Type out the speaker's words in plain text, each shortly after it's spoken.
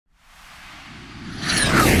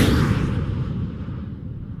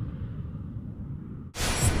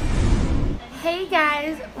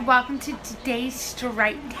guys, welcome to today's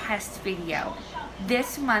strike test video.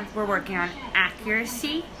 This month we're working on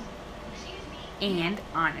accuracy and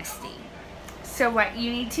honesty. So what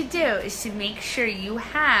you need to do is to make sure you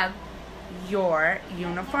have your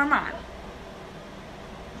uniform on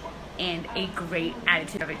and a great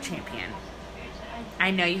attitude of a champion.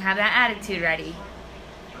 I know you have that attitude ready.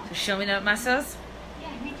 So show me the muscles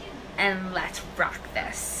and let's rock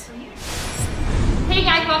this. Hey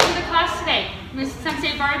guys, welcome to class today. Miss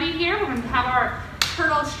Sensei Barbi here. We're going to have our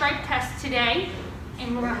turtle stripe test today,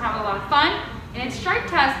 and we're going to have a lot of fun. And it's stripe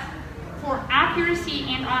test for accuracy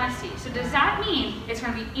and honesty. So does that mean it's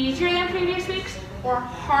going to be easier than previous weeks or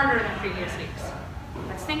harder than previous weeks?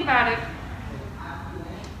 Let's think about it.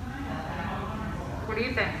 What do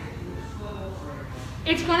you think?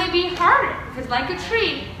 It's going to be harder because, like a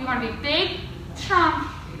tree, you want to be big, strong,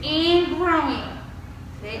 and growing.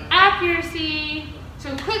 Okay, accuracy. So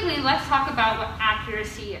quickly, let's talk about what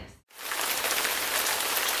accuracy is.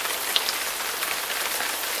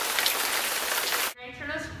 Okay,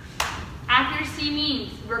 turtles. Accuracy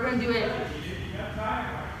means we're going to do it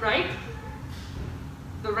right,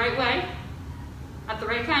 the right way, at the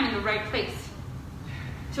right time, in the right place.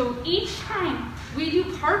 So each time we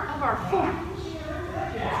do part of our form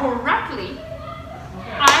correctly,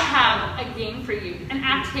 I have a game for you, an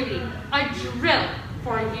activity, a drill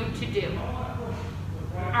for you to do.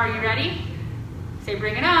 Are you ready? Say,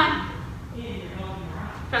 bring it on.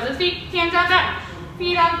 Feather feet, hands on back,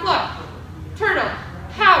 feet on floor. Turtle,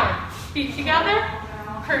 power, feet together,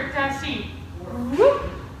 courtesy. Whoop.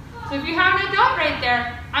 So if you have an adult right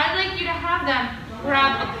there, I'd like you to have them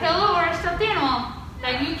grab a pillow or a stuffed animal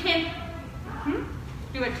that you can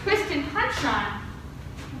do a twist and punch on,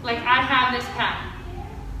 like I have this pad.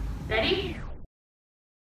 Ready?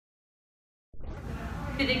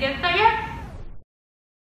 Did they get that yet?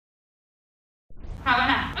 How about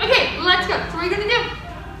now? Okay, let's go. So what we're going to do,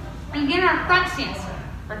 we get our front stance.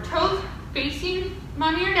 Our toes facing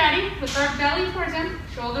mommy or daddy with our belly towards them.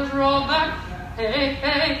 Shoulders roll back. Hey,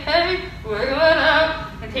 hey, hey, wiggle it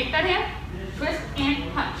up. And take that hand, twist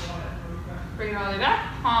and punch. Bring it all the way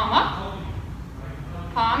back. Palm up,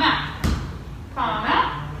 palm out, palm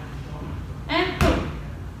out, and boom.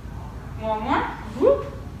 One more. Whoop.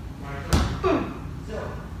 Boom.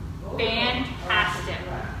 Fantastic.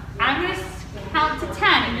 I'm going to count to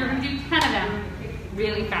 10, and you're going to do 10 of them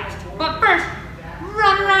really fast. But first,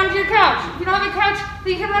 run around your couch. If you don't have a couch,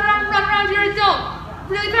 then you can run around your adult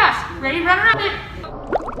really fast. Ready? Run around it.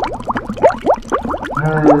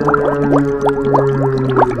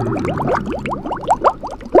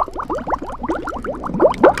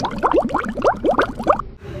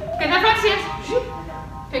 Get that front stance.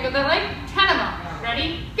 Pick up that leg. 10 of them. Ready?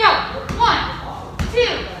 Go. 1,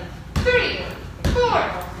 2, 3,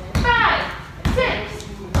 4, 5, 6,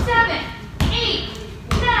 7, 8,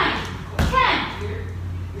 9, 10.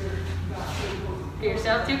 Give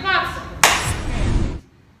yourself 2 claps.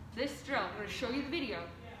 This drill, I'm going to show you the video,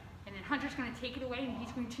 and then Hunter's going to take it away, and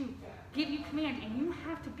he's going to give you command, and you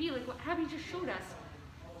have to be like what Abby just showed us,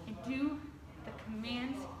 and do the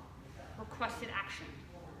command's requested action.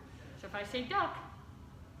 So if I say duck,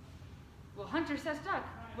 well, Hunter says duck.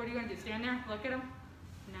 What are you going to do? Stand there, look at him?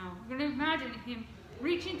 No. You're going to imagine him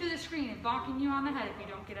reaching through the screen and bonking you on the head if you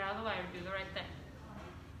don't get out of the way or do the right thing.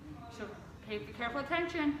 So pay careful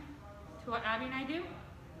attention to what Abby and I do.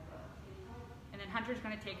 And then Hunter's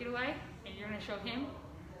going to take it away, and you're going to show him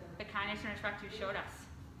the kindness and respect you showed us.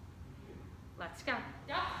 Let's go.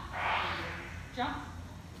 Duck. Jump.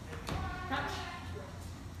 Touch.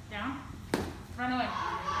 Down. Run away.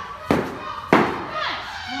 Nice.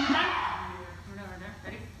 One more time.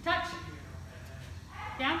 Ready? Touch.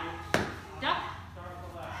 Down. Duck.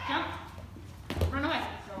 Jump. Run away.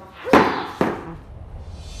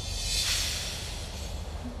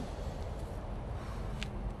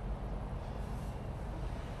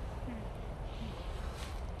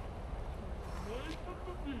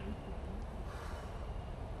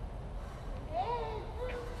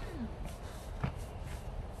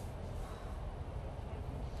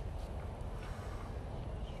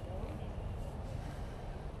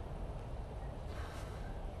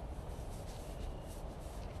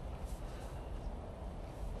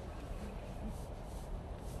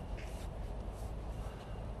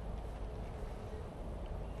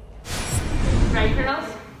 Ready, turtles?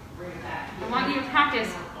 I want you to practice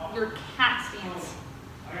your cat stance.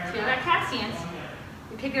 So you have that cat stance.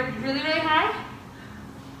 You pick it up really, really high.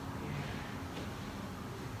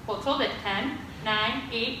 Hold it. 10, 9,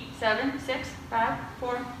 8, 7, 6, 5,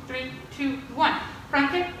 4, 3, 2, 1.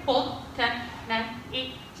 Front kick, hold. 10, 9,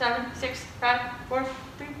 8, 7, 6, 5, 4,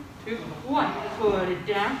 3, 2, 1. Put it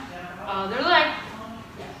down. Other leg.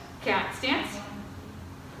 Cat stance.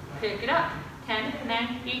 Pick it up. 10,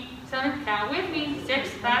 9, 8, 7. Count with me. 6,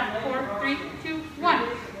 5, 4, 3, 2, 1.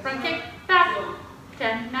 Front kick. Back.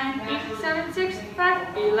 10, 9, 8, 7, 6,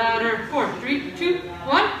 5. Be louder. 4, 3, 2,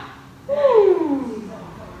 1. Woo!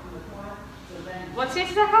 What stance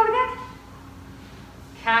is that called again?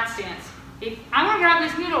 Cat stance. If I'm gonna grab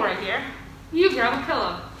this noodle right here, you grab a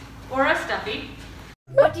pillow or a stuffy.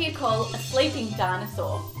 What do you call a sleeping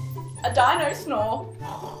dinosaur? A dino snore.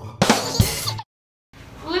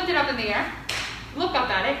 Lift it up in the air, look up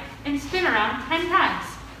at it, and spin around 10 times.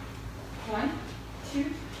 1, 2,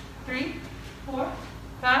 3, 4,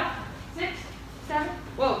 5, 6, 7,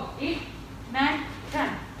 whoa, 8, 9, 10.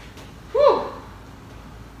 Whew!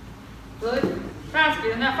 Good. Fast,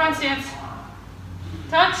 get in that front stance.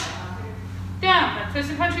 Touch. Down. That twist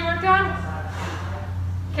and punch we worked on.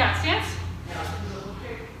 Cat stance.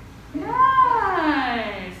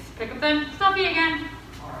 Nice. Pick up the stuffy again.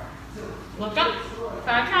 Look up.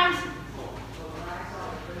 5 times.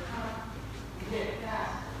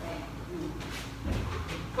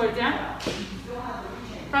 Put it down.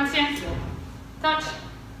 Front stance. Touch.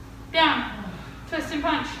 Down. Twist and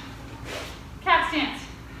punch. Cat stance.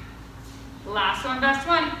 Last one, best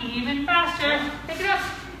one. Even faster. Pick it up.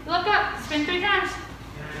 Look up. Spin 3 times.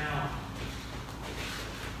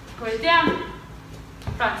 Put it down.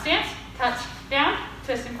 Front stance. Touch. Down.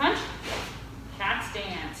 Twist and punch. Cat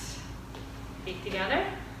stance. Feet together.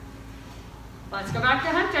 Let's go back to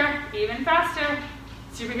hunter. Even faster.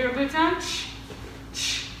 Superhero boots on.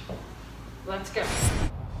 Let's go.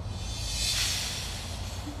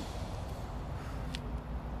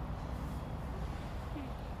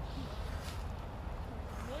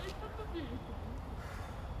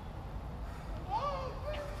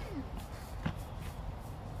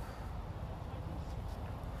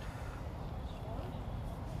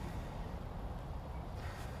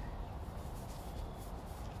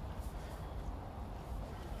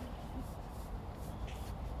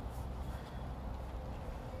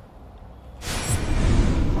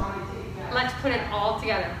 Let's put it all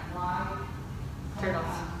together. Turtles.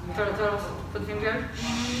 Turtles. Put the finger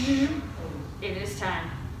together. It is time.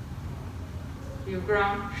 You've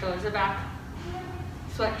grown. Shoulders are back.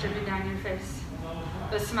 Sweat dripping down your face.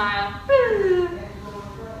 The smile.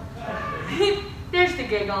 There's the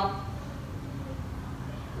giggle.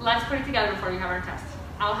 Let's put it together before we have our test.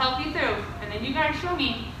 I'll help you through, and then you guys show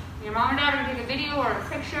me. Your mom and dad are going to take a video or a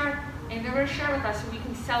picture, and they're going to share with us so we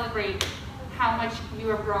can celebrate how much you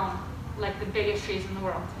have grown. Like the biggest trees in the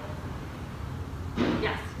world.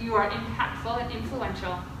 Yes, you are impactful and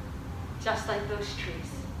influential, just like those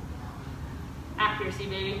trees. Accuracy,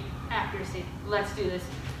 baby, accuracy. Let's do this.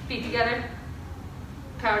 Feet together.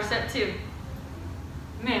 Power set 2.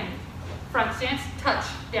 Mim. Front stance, touch,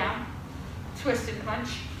 down. Twist and punch.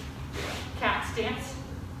 Cat stance.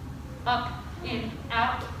 Up, in,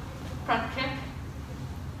 out. Front kick.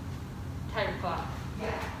 Tiger claw.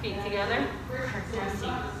 Feet together.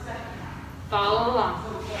 Follow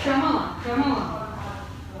along. Come along. Come along.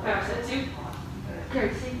 Power set 2.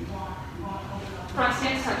 Curtsy. Front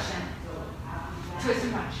stance, touchdown. Twist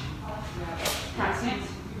and punch. Cat stance.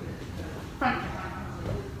 Front kick.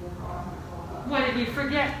 What did we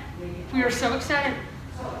forget? We were so excited.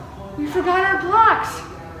 We forgot our blocks.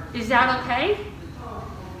 Is that okay?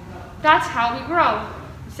 That's how we grow.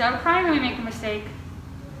 Instead of crying when we make a mistake,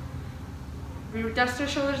 we dust our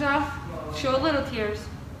shoulders off, show a little tears,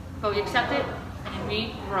 but we accept it and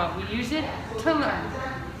we grow. We use it to learn.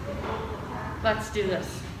 Let's do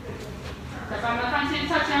this. Step out of the front stance,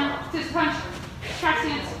 touchdown, twist punch, cat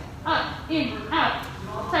stance, up, in, out,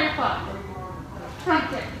 tiger claw, front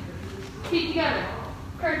kick, feet together,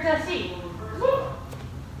 courtesy. Woo!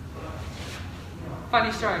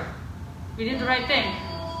 Funny story. We did the right thing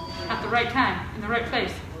at the right time, in the right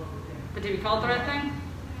place. But did we call it the right thing?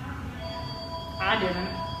 I didn't.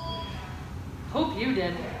 Hope you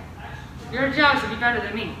did. Your job is to be better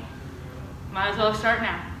than me. Might as well start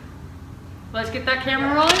now. Let's get that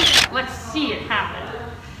camera rolling. Let's see it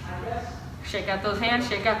happen. Shake out those hands,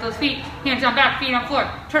 shake out those feet. Hands on back, feet on floor.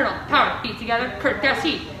 Turtle, power, feet together,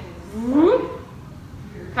 courtesy. Whoop.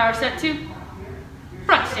 Power set 2.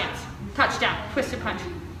 Front stance, touchdown, twisted punch,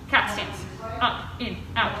 cat stance, up, in,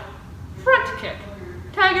 out. Front kick,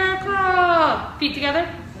 tiger claw. Feet together,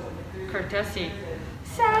 courtesy.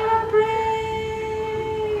 Celebrate.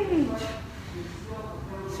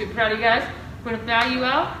 Super proud of you guys. We're going to bow you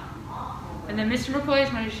out. And then Mr. McCoy is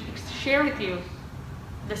going to share with you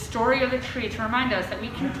the story of the tree to remind us that we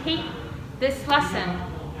can take this lesson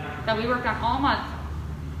that we worked on all month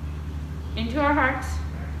into our hearts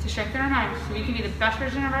to strengthen our minds so we can be the best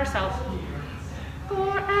version of ourselves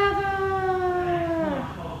forever.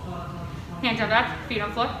 Hands on back, feet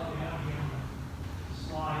on floor.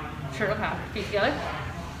 Turtle power, feet together.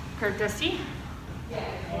 Curve dusty.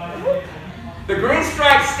 The green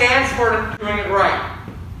stripe stands for doing it right,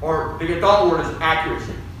 or the adult word is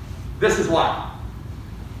accuracy. This is why.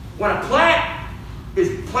 When a plant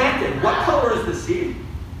is planted, what color is the seed?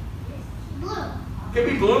 Blue. Could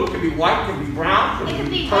be blue, could be white, could be brown, could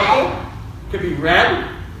be purple, could be red.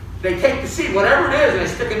 They take the seed, whatever it is, and they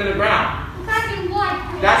stick it in the ground.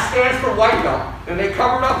 That stands for white belt. And they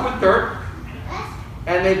cover it up with dirt,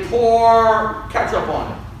 and they pour ketchup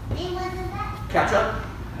on it. Ketchup?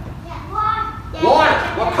 Water.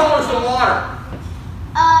 What color is the water?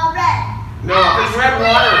 Red. No, if it's red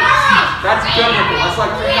water, that's biblical. That's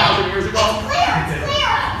like 3,000 years ago. It's clear.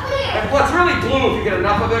 And what's really blue if you get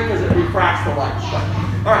enough of it because it refracts the light.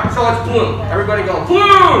 All right, so it's blue. Everybody go,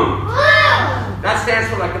 blue! That stands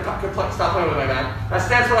for like the, stop playing with my man. That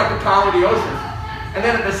stands for like the power of the ocean. And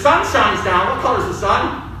then if the sun shines down, what color is the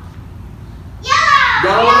sun?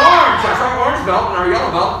 Yellow and orange. That's our orange belt and our yellow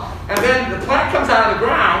belt. And then the plant comes out of the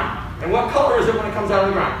ground. And what color is it when it comes out of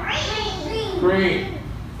the ground? Green.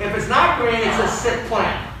 If it's not green, it's a sick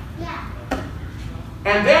plant.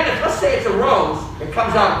 And then if, let's say it's a rose, it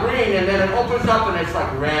comes out green and then it opens up and it's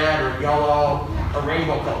like red or yellow or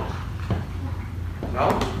rainbow color.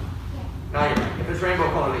 No? Now you're right. If it's rainbow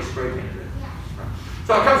color, they spray painted it.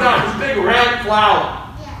 So it comes out this big red flower.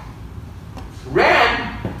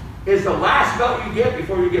 Red is the last belt you get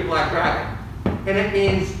before you get black dragon. And it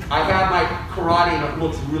means I have my karate and it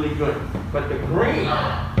looks really good. But the green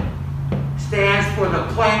stands for the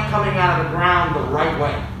plant coming out of the ground the right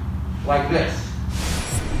way. Like this.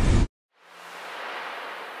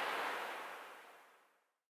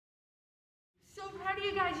 So proud of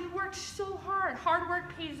you guys. You worked so hard. Hard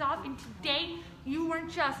work pays off. And today, you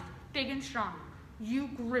weren't just big and strong. You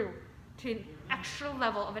grew to an extra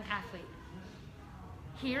level of an athlete.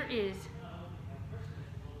 Here is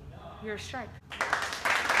your stripe.